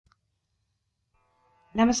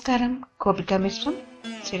నమస్కారం. కోపిక మిశ్రం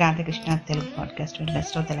శ్రీ రాధాకృష్ణ తెలుగు పాడ్కాస్ట్ విన్న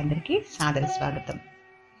శ్రోతలందరికీ సాదర స్వాగతం.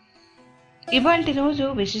 ఇవాల్టి రోజు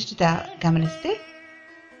విశిష్టత గమనిస్తే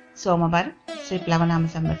సోమవారం, శ్రీ ప్లవనామ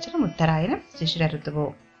సంవత్సరం, ఉత్తరాయణం, శిశిర ఋతువు.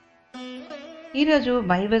 ఈరోజు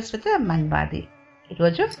వైవస్వత మన్వాది.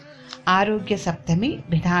 ఈరోజు ఆరోగ్య సప్తమి,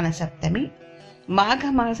 విధాన సప్తమి,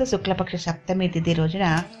 మాఘమాస శుక్లపక్ష సప్తమి తిథి రోజున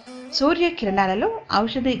సూర్యకిరణాలలో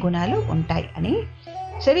ఔషధి గుణాలు ఉంటాయి అని,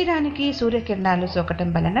 శరీరానికి సూర్యకిరణాలు సోకటం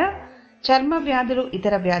వలన చర్మ వ్యాధులు,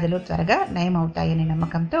 ఇతర వ్యాధులు త్వరగా నయమవుతాయనే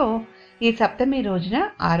నమ్మకంతో ఈ సప్తమి రోజున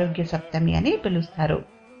ఆరోగ్య సప్తమి అని పిలుస్తారు.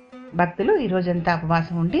 భక్తులు ఈ రోజంతా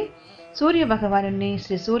ఉపవాసం ఉండి సూర్య భగవాను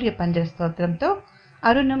శ్రీ సూర్య పంజర స్తోత్రంతో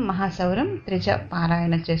అరుణం మహాసౌరం త్రిజ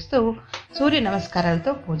పారాయణ చేస్తూ సూర్య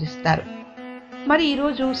నమస్కారాలతో పూజిస్తారు. మరి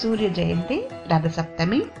ఈరోజు సూర్య జయంతి, రథ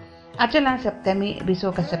సప్తమి, అచల సప్తమి,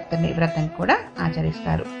 విశోక సప్తమి వ్రతం కూడా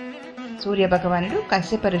ఆచరిస్తారు. సూర్య భగవానుడు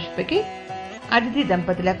కశ్యప ఋషికి అతిథి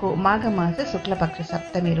దంపతులకు మాఘమాస శుక్లపక్ష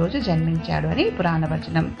సప్తమి రోజు జన్మించాడు అని పురాణ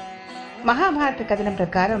వచనం. మహాభారత కథనం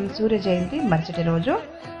ప్రకారం సూర్య జయంతి మరుసటి రోజు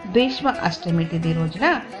భీష్మ అష్టమి తిథి రోజున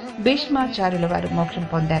భీష్మాచార్యుల వారు మోక్షం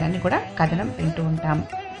పొందారని కూడా కథనం వింటూ ఉంటాం.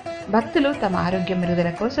 భక్తులు తమ ఆరోగ్య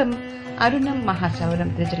మెరుగుదల కోసం అరుణం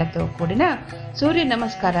మహాసౌరం త్రిజలతో కూడిన సూర్య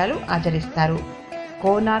నమస్కారాలు ఆచరిస్తారు.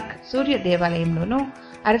 కోనార్క్ సూర్య దేవాలయంలోనూ,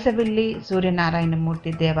 అరసవిల్లి సూర్యనారాయణమూర్తి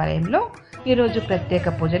దేవాలయంలో ఈరోజు ప్రత్యేక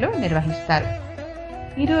పూజలు నిర్వహిస్తారు.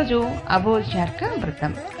 ఈరోజు అబోజ్ఞార్క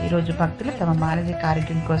వ్రతం. ఈరోజు భక్తులు తమ మానసిక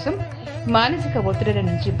ఆరోగ్యం కోసం, మానసిక ఒత్తిడిల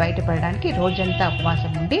నుంచి బయటపడడానికి రోజంతా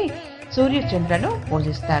ఉపవాసం ఉండి సూర్యచంద్రులను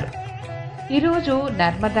పూజిస్తారు. ఈరోజు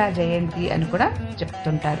నర్మదా జయంతి అని కూడా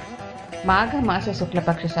చెప్తుంటారు. మాఘమాస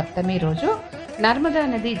శుక్లపక్ష సప్తమి రోజు నర్మదా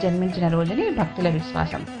నది జన్మించిన రోజుని భక్తుల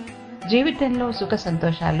విశ్వాసం. జీవితంలో సుఖ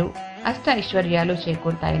సంతోషాలు, అష్ట ఐశ్వర్యాలు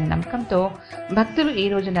చేకూరుతాయనే నమ్మకంతో భక్తులు ఈ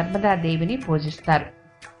రోజు నర్మదా దేవిని పూజిస్తారు.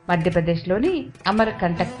 మధ్యప్రదేశ్లోని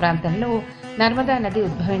అమరకంటక్ ప్రాంతంలో నర్మదా నది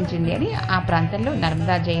ఉద్భవించింది అని ఆ ప్రాంతంలో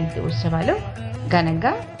నర్మదా జయంతి ఉత్సవాలు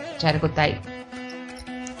ఘనంగా జరుగుతాయి.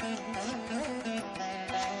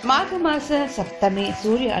 మాఘమాస సప్తమి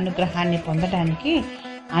సూర్య అనుగ్రహాన్ని పొందడానికి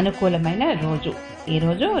అనుకూలమైన రోజు.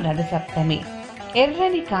 ఈరోజు రథ సప్తమి.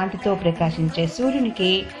 ఎర్రని కాంతితో ప్రకాశించే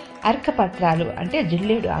సూర్యునికి అర్కపత్రాలు అంటే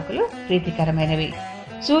జిల్లేడు ఆకులు ప్రీతికరమైనవి.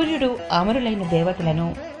 సూర్యుడు అమరులైన దేవతలను,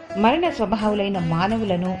 మరణ స్వభావులైన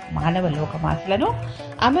మానవులను, మానవ లోకమాసులను,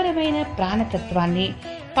 అమరమైన ప్రాణతత్వాన్ని,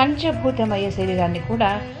 పంచభూతమయ శరీరాన్ని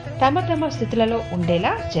కూడా తమ తమ స్థితులలో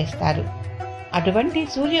ఉండేలా చేస్తారు. అటువంటి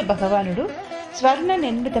సూర్య భగవానుడు స్వర్ణ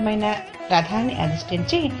నిర్మితమైన రథాన్ని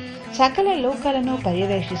అధిష్ఠించి సకల లోకాలను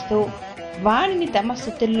పర్యవేక్షిస్తూ వాణిని తమ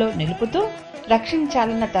స్థితుల్లో నిలుపుతూ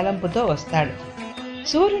రక్షించాలన్న తలంపుతో వస్తాడు.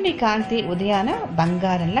 సూర్యుని కాంతి ఉదయాన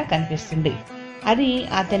బంగారంలా కనిపిస్తుంది. అది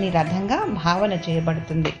అతని రథంగా భావన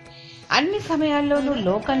చేయబడుతుంది. అన్ని సమయాల్లోనూ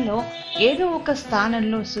లోకంలో ఏదో ఒక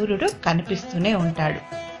స్థానంలో సూర్యుడు కనిపిస్తూనే ఉంటాడు.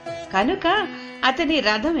 కనుక అతని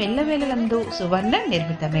రథం ఎల్లవేళలందు సువర్ణ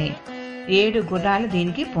నిర్మితమే. 7 గుర్రాలు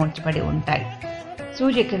దీనికి పోంచబడి ఉంటాయి.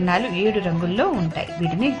 సూర్యకిరణాలు 7 రంగుల్లో ఉంటాయి.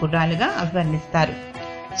 వీటిని గుర్రాలుగా అభివర్ణిస్తారు.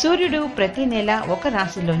 సూర్యుడు ప్రతి నెల ఒక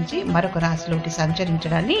రాశిలోంచి మరొక రాశిలోకి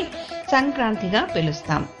సంచరించడాన్ని సంక్రాంతిగా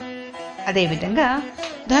పిలుస్తాం. అదేవిధంగా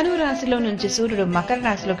ధనురాశిలో నుంచి సూర్యుడు మకర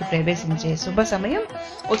రాశిలోకి ప్రవేశించే శుభ సమయం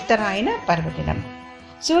ఉత్తరాయణ పర్వదినం.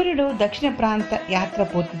 సూర్యుడు దక్షిణ ప్రాంత యాత్ర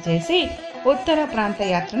పూర్తి చేసి ఉత్తర ప్రాంత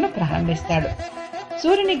యాత్రను ప్రారంభిస్తాడు.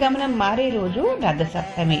 సూర్యుని గమనం మారే రోజు రథ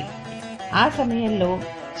సప్తమి. ఆ సమయంలో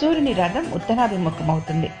సూర్యుని రథం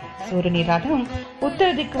ఉత్తరాభిముఖమవుతుంది. సూర్యుని రథం ఉత్తర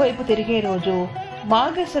దిక్కు వైపు తిరిగే రోజు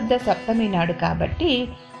మాఘశుద్ధ సప్తమి నాడు కాబట్టి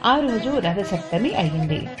ఆ రోజు రథ సప్తమి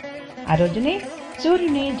అయ్యింది. ఆ రోజునే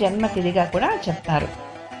సూర్యుని జన్మతిథిగా కూడా చెప్తారు.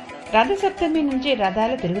 రథ సప్తమి నుంచి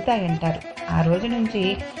రథాలు తిరుగుతాయంటారు. ఆ రోజు నుంచి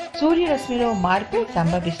సూర్యరశ్మిలో మార్పు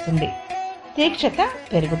సంభవిస్తుంది, తీక్షత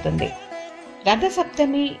పెరుగుతుంది. రథ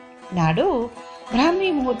సప్తమి నాడు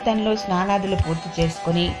బ్రాహ్మీ ముహూర్తంలో స్నానాదులు పూర్తి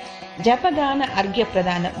చేసుకుని జపదాన, అర్ఘ్య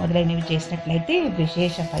ప్రదాన మొదలైనవి చేసినట్లయితే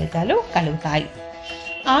విశేష ఫలితాలు కలుగుతాయి.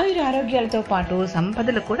 ఆయుర ఆరోగ్యాలతో పాటు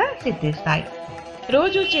సంపదలు కూడా సిద్ధిస్తాయి.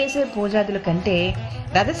 రోజు చేసే పూజాదుల కంటే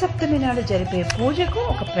రథసప్తమి నాడు జరిపే పూజకు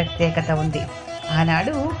ఒక ప్రత్యేకత ఉంది.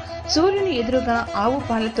 ఆనాడు సూర్యుని ఎదురుగా ఆవు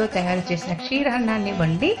పాలతో తయారు చేసిన క్షీరాన్నాన్ని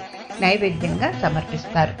వండి నైవేద్యంగా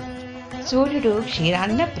సమర్పిస్తారు. సూర్యుడు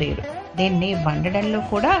క్షీరాన్న ప్రియుడు. దీన్ని వండడంలో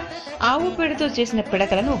కూడా ఆవు పేడతో చేసిన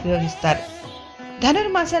పిడకలను ఉపయోగిస్తారు.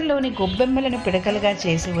 ధనుర్మాసంలోని గొబ్బెమ్మలను పిడకలుగా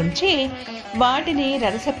చేసి ఉంచి వాటిని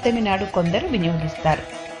రథసప్తమి నాడు కొందరు వినియోగిస్తారు.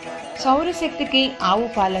 సౌరశక్తికి ఆవు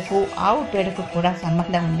పాలకు, ఆవు పేడకు కూడా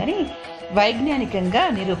సంబంధం ఉందని వైజ్ఞానికంగా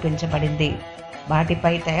నిరూపించబడింది.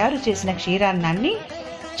 వాటిపై తయారు చేసిన క్షీరాన్నాన్ని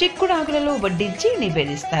చిక్కుడాకులలో వడ్డించి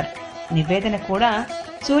నివేదిస్తారు. నివేదన కూడా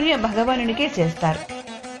సూర్య భగవానునికే చేస్తారు.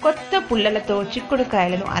 కొత్త పుల్లలతో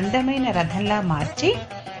చిక్కుడుకాయలను అందమైన రథంలా మార్చి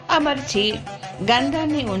అమర్చి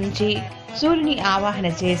గంధాన్ని ఉంచి సూర్యుని ఆవాహన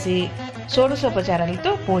చేసి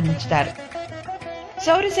షోడశోపచారాలతో పూజించుతారు.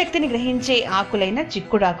 సౌరశక్తిని గ్రహించే ఆకులైన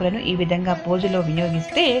చిక్కుడాకులను ఈ విధంగా పూజలో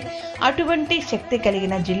వినియోగిస్తే అటువంటి శక్తి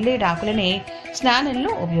కలిగిన జిల్లేడాకులనే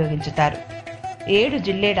స్నానంలో ఉపయోగించుతారు. 7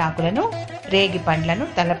 జిల్లేడాకులను రేగి పండ్లను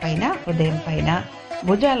తలపైన, హృదయం పైన,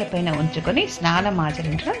 భుజాలపైన ఉంచుకొని స్నానం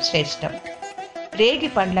ఆచరించడం శ్రేష్టం. రేగి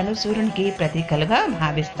పండ్లను సూర్యునికి ప్రతీకలుగా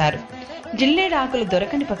భావిస్తారు. జిల్లేడాకులు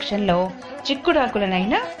దొరకని పక్షంలో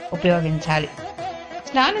చిక్కుడాకులనైనా ఉపయోగించాలి.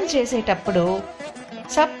 స్నానం చేసేటప్పుడు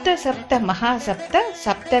సప్త సప్త మహాసప్త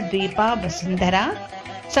సప్త ద్వీప వసుంధర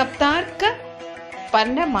సప్తార్క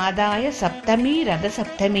పర్ణమాదాయ సప్తమి రథ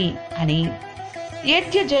సప్తమి అని,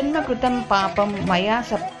 యద్య జన్మ కృతం పాపం మయా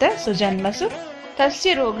సప్త సుజన్మసు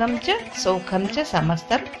తస్య రోగం చ శోకం చ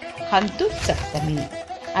సమస్తం హంతు సప్తమి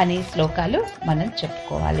అనే శ్లోకాలు మనం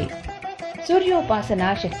చెప్పుకోవాలి. సూర్యోపాసన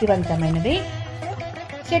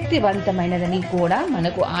శక్తివంతమైనదని కూడా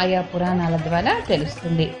మనకు ఆయా పురాణాల ద్వారా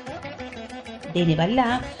తెలుస్తుంది. దీనివల్ల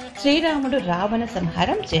శ్రీరాముడు రావణ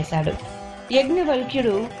సంహారం చేశాడు.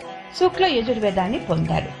 యజ్ఞవల్క్యుడు శుక్ల యజుర్వేదాన్ని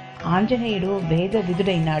పొందాడు. ఆంజనేయుడు వేద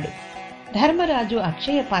విధుడైనాడు. ధర్మరాజు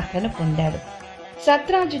అక్షయ పాత్రను పొందాడు.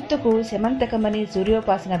 సత్రాజిత్తుకు శమంతకమని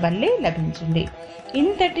సూర్యోపాసన వల్లే లభించింది.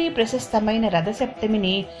 ఇంతటి ప్రశస్తమైన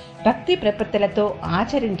రథసప్తమిని భక్తి ప్రపత్తులతో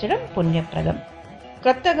ఆచరించడం పుణ్యప్రదం.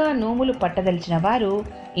 కొత్తగా నోములు పట్టదలిచిన వారు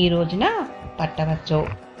ఈ రోజున పట్టవచ్చు.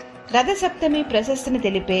 రథసప్తమి ప్రశస్తిని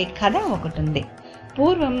తెలిపే కథ ఒకటుంది.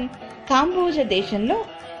 పూర్వం కాంబోజ దేశంలో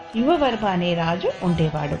యువవర్మ అనే రాజు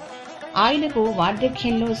ఉండేవాడు. ఆయనకు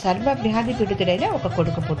వార్ధక్యంలో సర్వవ్యాధి పీడితుడైన ఒక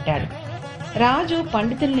కొడుకు పుట్టాడు. రాజు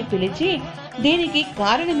పండితుల్ని పిలిచి దీనికి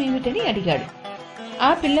కారణమేమిటని అడిగాడు. ఆ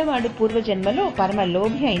పిల్లవాడు పూర్వజన్మలో పరమ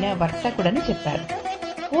లోభి అయిన వర్తకుడని చెప్పారు.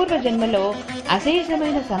 పూర్వజన్మలో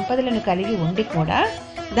అశేషమైన సంపదలను కలిగి ఉండి కూడా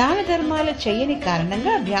దాన ధర్మాలు చేయని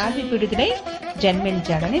కారణంగా వ్యాధి పీడితుడై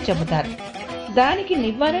జన్మించాడని చెబుతారు. దానికి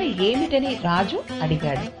నివారణ ఏమిటని రాజు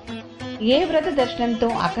అడిగాడు. ఏ వ్రత దర్శనంతో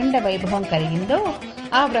అఖండ వైభవం కలిగిందో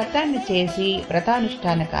ఆ వ్రతాన్ని చేసి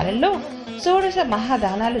వ్రతానుష్ఠాన కాలంలో 16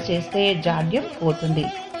 మహాదానాలు చేస్తే జాడ్యం పోతుంది.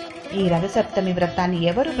 ఈ రథసప్తమి వ్రతాన్ని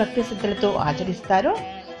ఎవరు భక్తి శ్రద్ధలతో ఆచరిస్తారో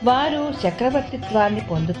వారు చక్రవర్తిత్వాన్ని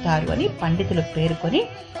పొందుతారు అని పండితులు పేర్కొని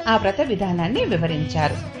ఆ వ్రత విధానాన్ని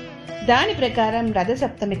వివరించారు. దాని ప్రకారం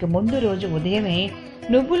రథసప్తమికి ముందు రోజు ఉదయమే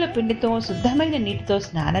నువ్వుల పిండితో శుద్ధమైన నీటితో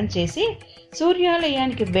స్నానం చేసి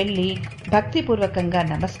సూర్యాలయానికి వెళ్లి భక్తిపూర్వకంగా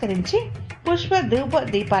నమస్కరించి పుష్ప ధూప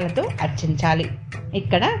దీపాలతో అర్చించాలి.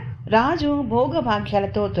 ఇక్కడ రాజు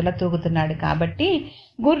భోగభాగ్యాలతో తులతూగుతున్నాడు కాబట్టి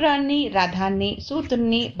గుర్రాన్ని, రథాన్ని,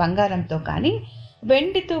 సూతుణ్ణి బంగారంతో కానీ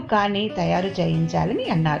వెండితో కానీ తయారు చేయించాలని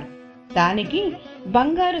అన్నారు. దానికి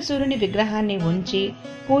బంగారు సూర్యుని విగ్రహాన్ని ఉంచి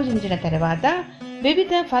పూజించిన తర్వాత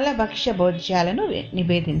వివిధ ఫలభక్ష్య భోజ్యాలను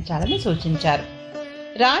నివేదించాలని సూచించారు.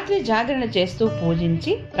 రాత్రి జాగరణ చేస్తూ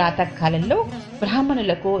పూజించి ప్రాతకాలంలో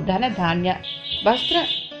బ్రాహ్మణులకు ధన ధాన్య వస్త్ర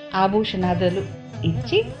ఆభూషణాదులు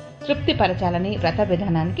ఇచ్చి తృప్తిపరచాలని వ్రత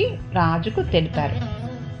విధానానికి రాజుకు తెలిపారు.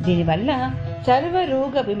 దీనివల్ల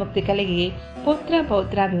సర్వరోగ విముక్తి కలిగి పుత్ర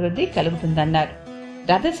పౌత్రాభివృద్ధి కలుగుతుందన్నారు.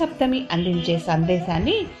 రథసప్తమి అందించే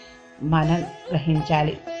సందేశాన్ని మనం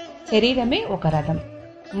గ్రహించాలి. శరీరమే ఒక రథం,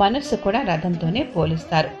 మనస్సు కూడా రథంతోనే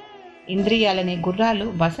పోలిస్తారు. ఇంద్రియాలనే గుర్రాలు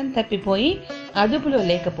వశం తప్పిపోయి అదుపులో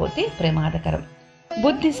లేకపోతే ప్రమాదకరం.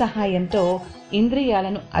 బుద్ధి సహాయంతో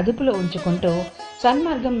ఇంద్రియాలను అదుపులో ఉంచుకుంటూ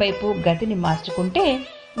సన్మార్గం వైపు గతిని మార్చుకుంటే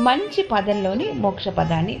మంచి పదంలోని మోక్ష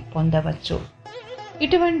పదాన్ని పొందవచ్చు.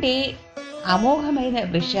 ఇటువంటి అమోఘమైన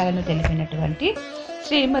విషయాలను తెలిపినటువంటి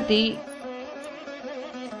శ్రీమతి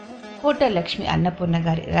కోట లక్ష్మి అన్నపూర్ణ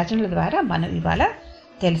గారి రచనల ద్వారా మనం ఇవాళ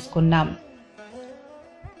తెలుసుకున్నాం.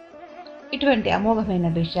 ఇటువంటి అమోఘమైన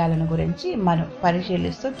విషయాలను గురించి మనం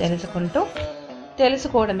పరిశీలిస్తూ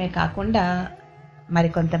తెలుసుకోవడమే కాకుండా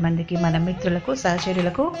మరికొంతమందికి మన మిత్రులకు,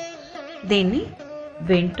 సహచరులకు దీన్ని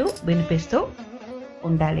వినిపిస్తూ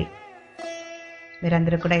ఉండాలి.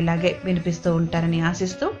 మీరందరూ కూడా ఇలాగే వినిపిస్తూ ఉంటారని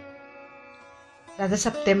ఆశిస్తూ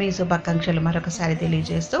రథసప్తమి శుభాకాంక్షలు మరొకసారి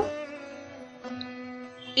తెలియజేస్తూ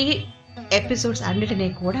ఈ ఎపిసోడ్స్ అన్నిటినీ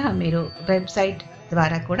కూడా మీరు వెబ్సైట్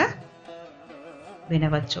ద్వారా కూడా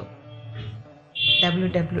వినవచ్చు.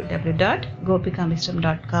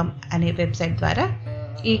 www.gopikamisram.com అనే వెబ్సైట్ ద్వారా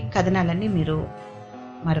ఈ కథనాలన్నీ మీరు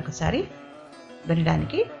మరొకసారి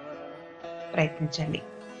వినడానికి ప్రయత్నించండి.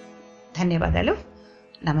 ధన్యవాదాలు.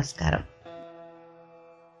 నమస్కారం.